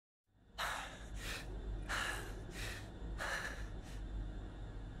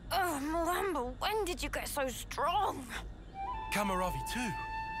When did you get so strong? Kamaravi too.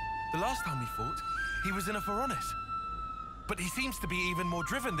 The last time we fought, he was in a Pharaonis. But he seems to be even more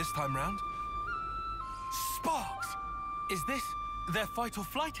driven this time round. Sparks! Is this their fight or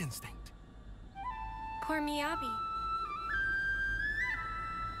flight instinct? Poor Miyabi.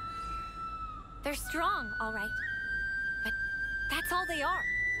 They're strong, all right. But that's all they are.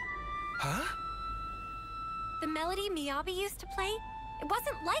 Huh? The melody Miyabi used to play, it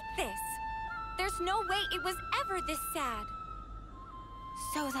wasn't like this. There's no way it was ever this sad.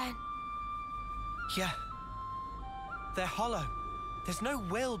 So then... Yeah. They're hollow. There's no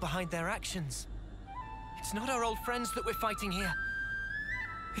will behind their actions. It's not our old friends that we're fighting here.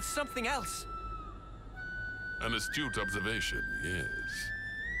 It's something else. An astute observation, yes.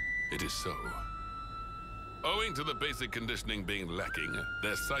 It is so. Owing to the basic conditioning being lacking,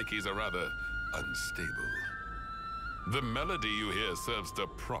 their psyches are rather unstable. The melody you hear serves to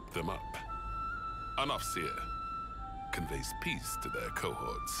prop them up. An Offseer conveys peace to their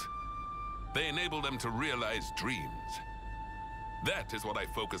cohorts. They enable them to realize dreams. That is what I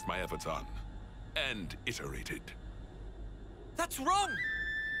focused my efforts on, and iterated. That's wrong!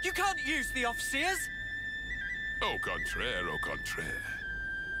 You can't use the Offseers! Au contraire, au contraire.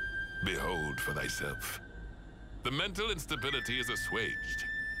 Behold for thyself. The mental instability is assuaged,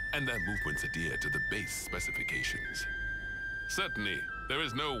 and their movements adhere to the base specifications. Certainly, there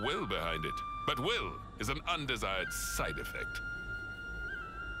is no will behind it, but will is an undesired side effect.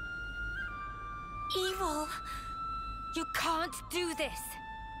 Evil! You can't do this!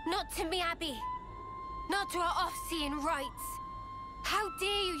 Not to Miyabi! Not to our off-seeing rights! How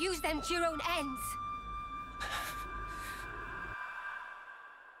dare you use them to your own ends!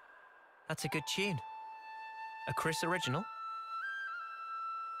 That's a good tune. A Chris original?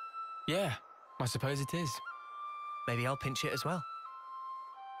 Yeah, I suppose it is. Maybe I'll pinch it as well.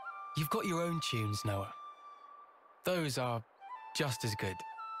 You've got your own tunes, Noah. Those are just as good.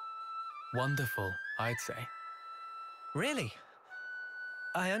 Wonderful, I'd say. Really?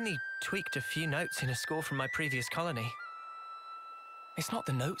 I only tweaked a few notes in a score from my previous colony. It's not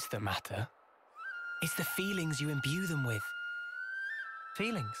the notes that matter. It's the feelings you imbue them with.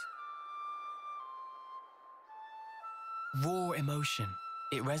 Feelings? Raw emotion.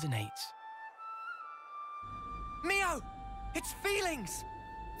 It resonates. Mio! It's feelings!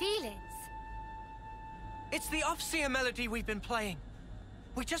 Feelings? It's the Offseer melody we've been playing.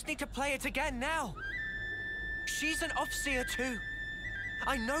 We just need to play it again now. She's an Offseer too.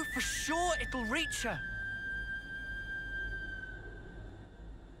 I know for sure it'll reach her.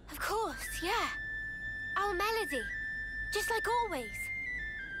 Of course, yeah. Our melody. Just like always.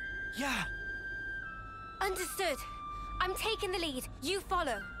 Yeah. Understood. I'm taking the lead. You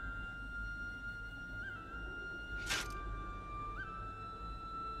follow.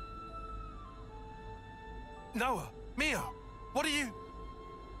 Noah, Mio, what are you...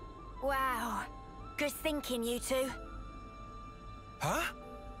 Wow. Good thinking, you two. Huh?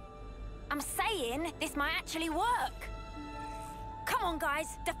 I'm saying this might actually work. Come on,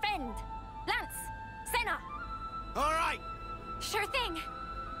 guys. Defend. Lance. Senna. All right. Sure thing.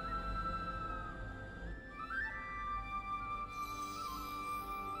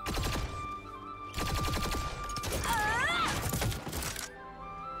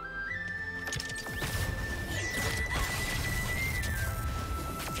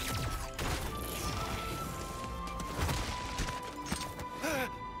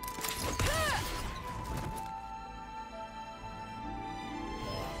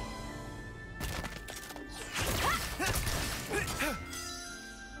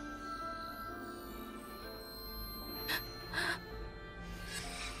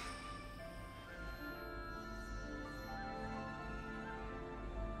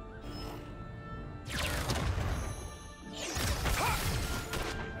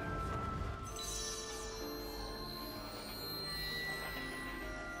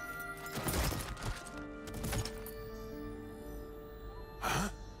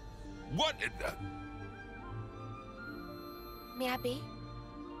 What in the... Miyabi?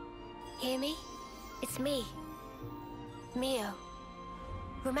 Hear me? It's me. Mio.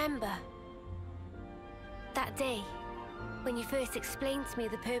 Remember? That day, when you first explained to me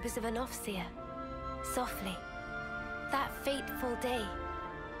the purpose of an Offseer. Softly. That fateful day,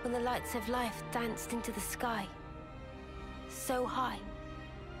 when the lights of life danced into the sky. So high.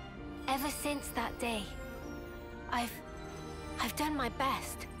 Ever since that day, I've done my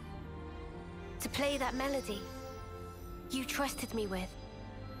best to play that melody you trusted me with.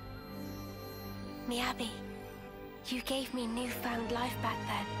 Miyabi, you gave me newfound life back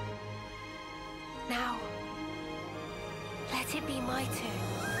then. Now, let it be my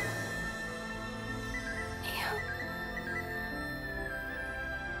turn.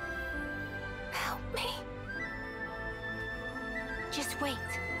 Wait,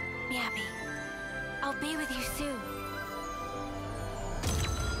 Miyabi. I'll be with you soon.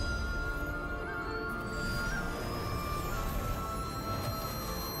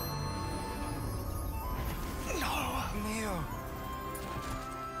 No, Mia.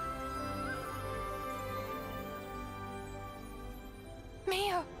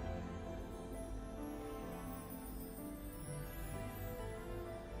 Mia!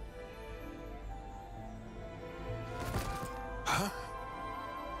 Huh?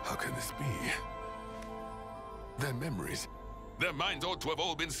 How can this be? Their memories, their minds ought to have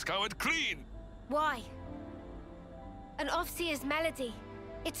all been scoured clean! Why? An Offseer's melody.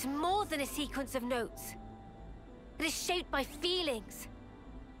 It's more than a sequence of notes. It is shaped by feelings.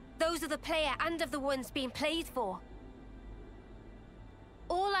 Those of the player and of the ones being played for.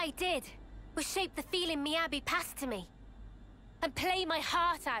 All I did was shape the feeling Miyabi passed to me. And play my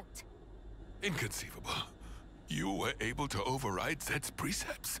heart out. Inconceivable. You were able to override Zed's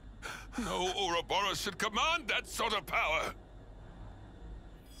precepts? No Ouroboros should command that sort of power!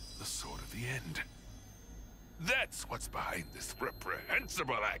 The Sword of the End. That's what's behind this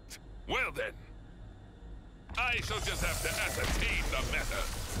reprehensible act. Well then, I shall just have to ascertain the matter.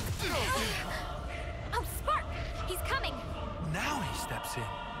 Oh, Spark! He's coming! Now he steps in.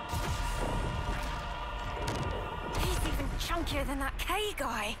 He's even chunkier than that K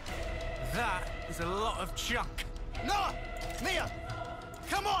guy. That is a lot of junk. Noah! Mia!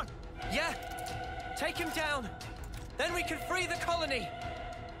 Come on! Yeah, take him down. Then we can free the colony.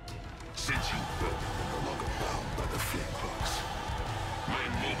 Since you both are no longer bound by the flame clocks, my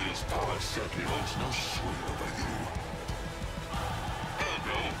Mobius power certainly holds no sway over you.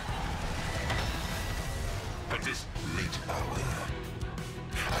 Ergo, at this late hour,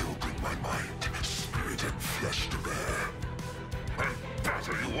 I will bring my mind, spirit, and flesh to bear, and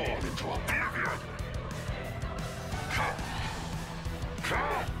batter you all into oblivion. Come!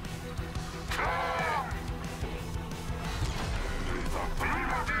 Come!